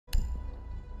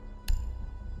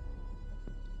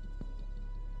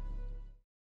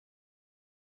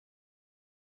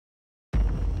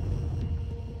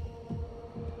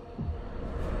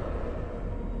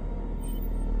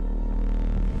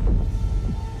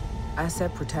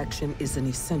Asset protection is an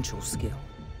essential skill.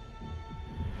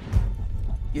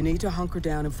 You need to hunker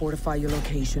down and fortify your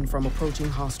location from approaching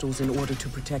hostiles in order to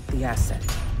protect the asset.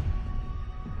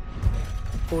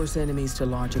 Force enemies to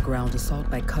launch a ground assault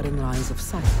by cutting lines of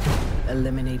sight,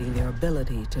 eliminating their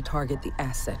ability to target the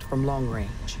asset from long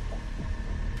range.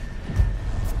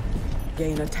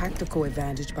 Gain a tactical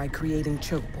advantage by creating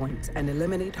choke points and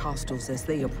eliminate hostiles as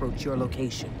they approach your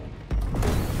location.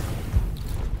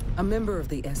 A member of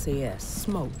the SAS,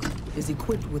 Smoke, is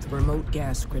equipped with remote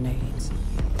gas grenades.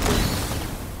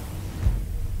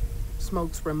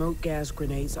 Smoke's remote gas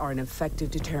grenades are an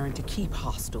effective deterrent to keep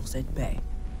hostiles at bay.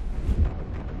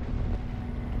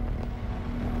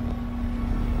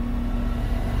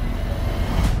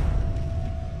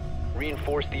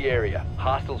 Reinforce the area.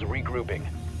 Hostiles regrouping.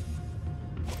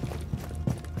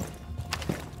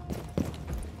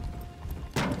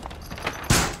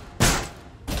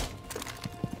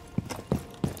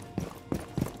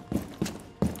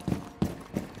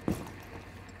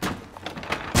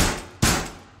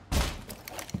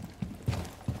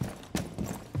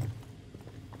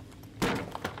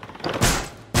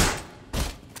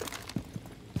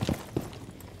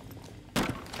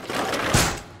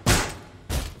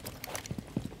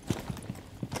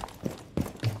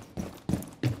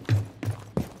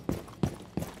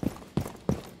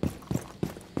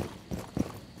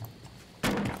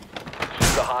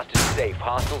 The hostage safe.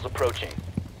 Hostiles approaching.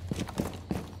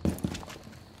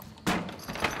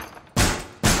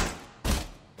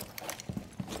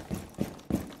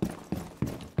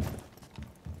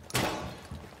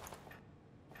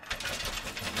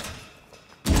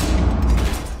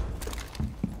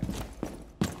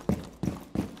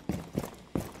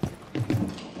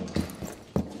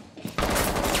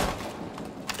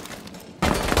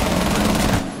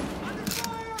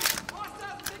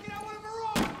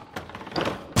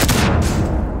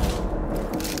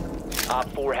 Op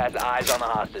 4 has eyes on the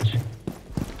hostage.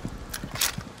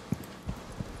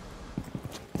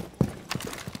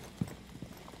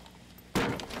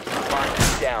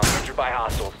 Hostage down, injured by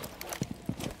hostiles.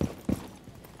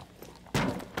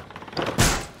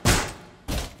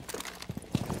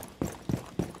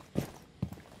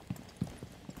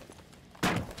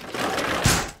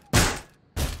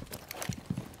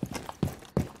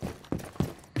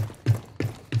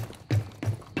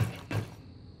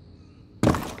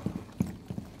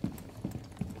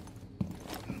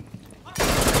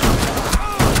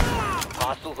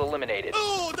 Hostiles eliminated.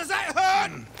 Ooh, does that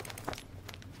hurt?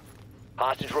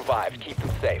 Hostage revived. Keep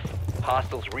them safe.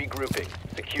 Hostiles regrouping.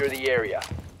 Secure the area.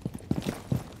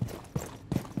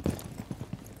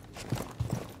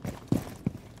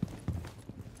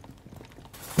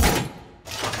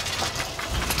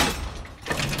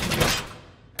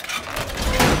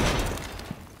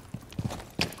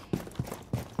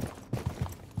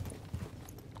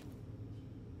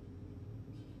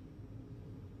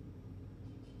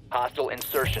 Hostile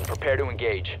insertion. Prepare to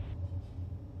engage.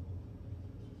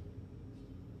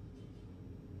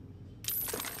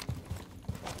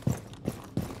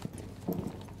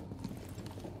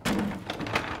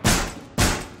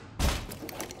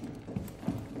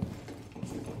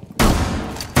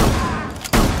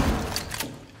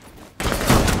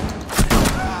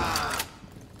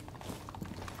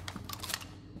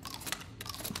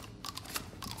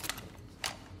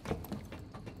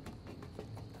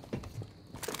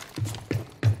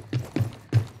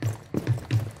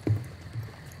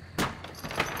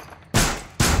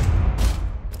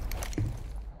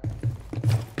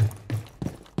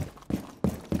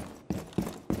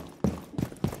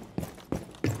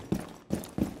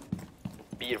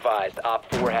 Be advised, Op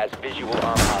 4 has visual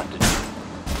on hostage.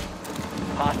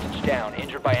 Hostage down,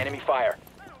 injured by enemy fire.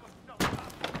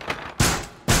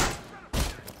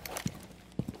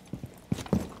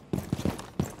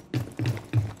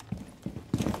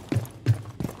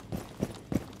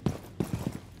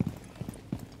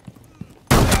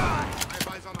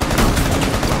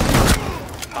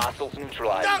 Hostiles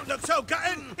neutralized. Don't look so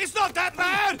gutted! It's not that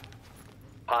bad!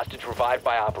 Hostage revived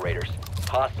by operators.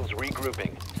 Hostiles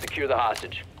regrouping. Secure the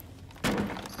hostage.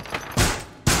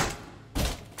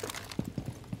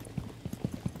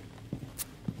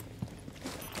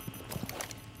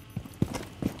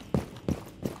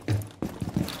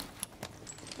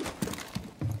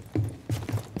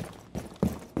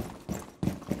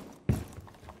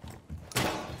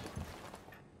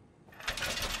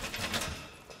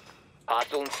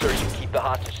 Hostile insertion. Keep the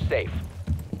hostage safe.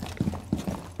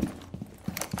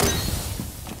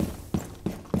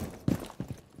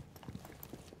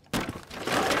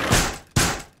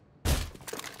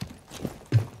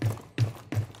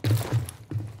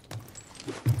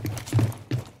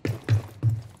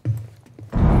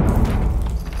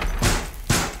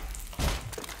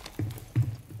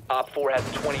 Op 4 has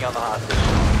 20 on the hostage.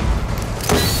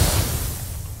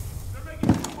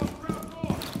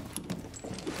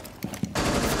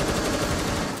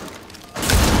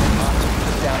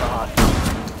 Down the hostage.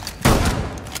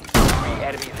 3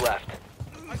 enemies left.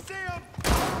 I see him!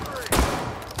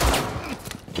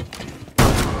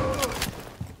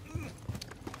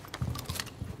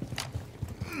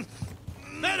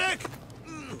 Medic!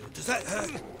 Does that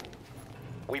hurt?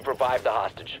 We've revived the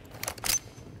hostage.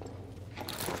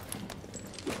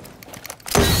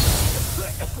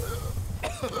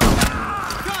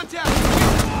 Contact!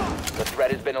 The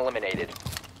threat has been eliminated.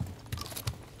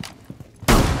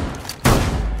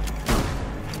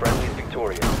 Friendly is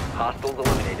victorious. Hostiles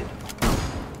eliminated.